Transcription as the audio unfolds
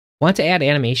Want to add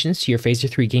animations to your Phaser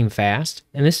 3 game fast?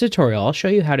 In this tutorial, I'll show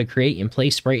you how to create and play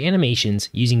sprite animations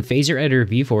using phasereditor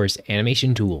v4's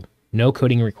animation tool. No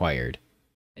coding required.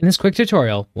 In this quick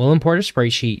tutorial, we'll import a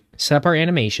sprite sheet, set up our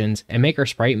animations, and make our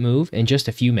sprite move in just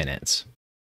a few minutes.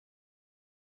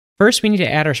 First, we need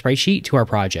to add our sprite sheet to our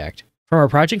project. From our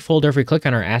project folder, if we click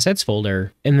on our assets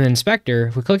folder, in the inspector,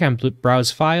 if we click on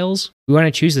browse files, we want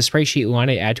to choose the sprite sheet we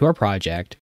want to add to our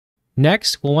project.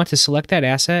 Next, we'll want to select that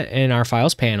asset in our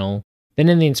files panel. Then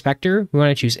in the inspector, we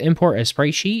want to choose import as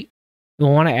sprite sheet, and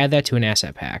we'll want to add that to an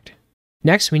asset pack.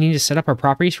 Next, we need to set up our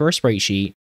properties for our sprite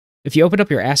sheet. If you open up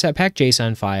your asset pack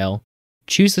JSON file,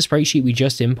 choose the sprite sheet we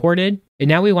just imported, and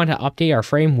now we want to update our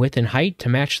frame width and height to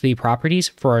match the properties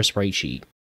for our sprite sheet.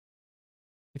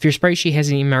 If your sprite sheet has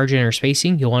any margin or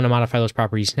spacing, you'll want to modify those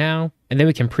properties now, and then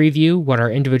we can preview what our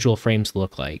individual frames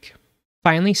look like.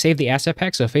 Finally, save the asset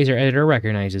pack so phasereditor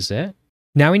recognizes it.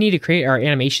 Now we need to create our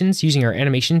animations using our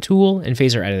animation tool in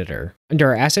phasereditor. Under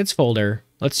our assets folder,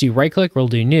 let's do right click, we'll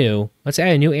do new. Let's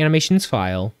add a new animations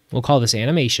file. We'll call this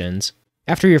animations.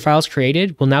 After your file is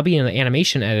created, we'll now be in the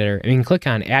animation editor, and we can click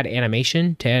on add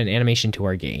animation to add an animation to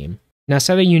our game. Now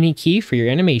set a unique key for your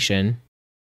animation.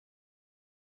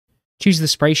 Choose the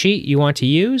sprite sheet you want to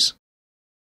use,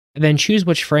 and then choose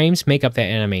which frames make up that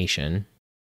animation.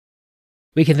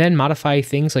 We can then modify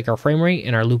things like our frame rate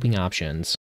and our looping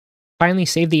options. Finally,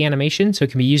 save the animation so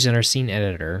it can be used in our scene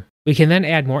editor. We can then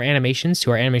add more animations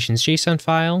to our animations JSON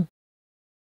file.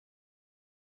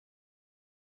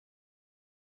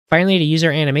 Finally, to use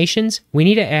our animations, we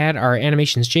need to add our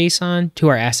animations JSON to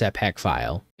our asset pack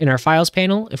file. In our files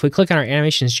panel, if we click on our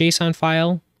animations JSON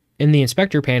file, in the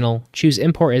inspector panel, choose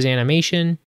import as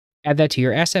animation, add that to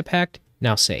your asset pack,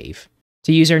 now save.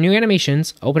 To use our new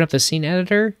animations, open up the scene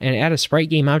editor and add a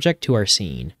sprite game object to our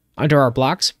scene. Under our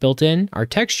blocks built in, our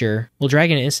texture, we'll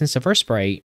drag in an instance of our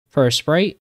sprite. For our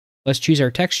sprite, let's choose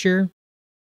our texture.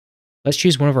 Let's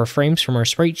choose one of our frames from our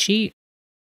sprite sheet.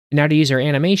 And now to use our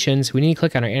animations, we need to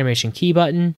click on our animation key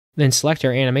button, then select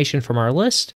our animation from our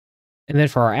list. And then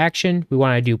for our action, we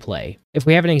want to do play. If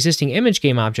we have an existing image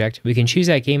game object, we can choose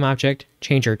that game object,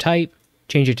 change our type,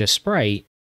 change it to sprite.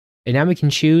 And now we can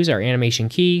choose our animation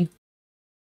key.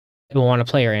 And we'll want to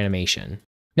play our animation.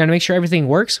 Now to make sure everything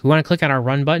works, we want to click on our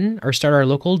run button or start our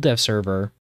local dev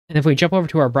server. And if we jump over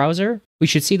to our browser, we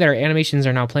should see that our animations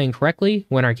are now playing correctly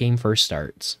when our game first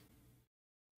starts.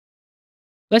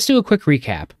 Let's do a quick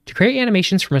recap. To create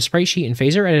animations from a sprite sheet in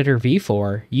phasereditor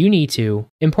v4, you need to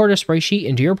import a sprite sheet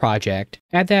into your project,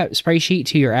 add that sprite sheet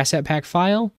to your asset pack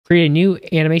file, create a new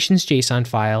animations JSON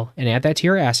file, and add that to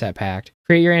your asset pack,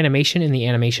 create your animation in the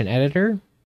animation editor,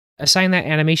 assign that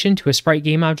animation to a sprite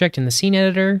game object in the scene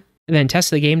editor, and then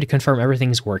test the game to confirm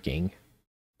everything's working.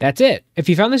 That's it! If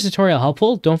you found this tutorial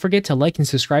helpful, don't forget to like and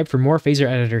subscribe for more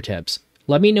phasereditor tips.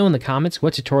 Let me know in the comments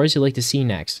what tutorials you'd like to see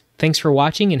next. Thanks for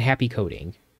watching and happy coding!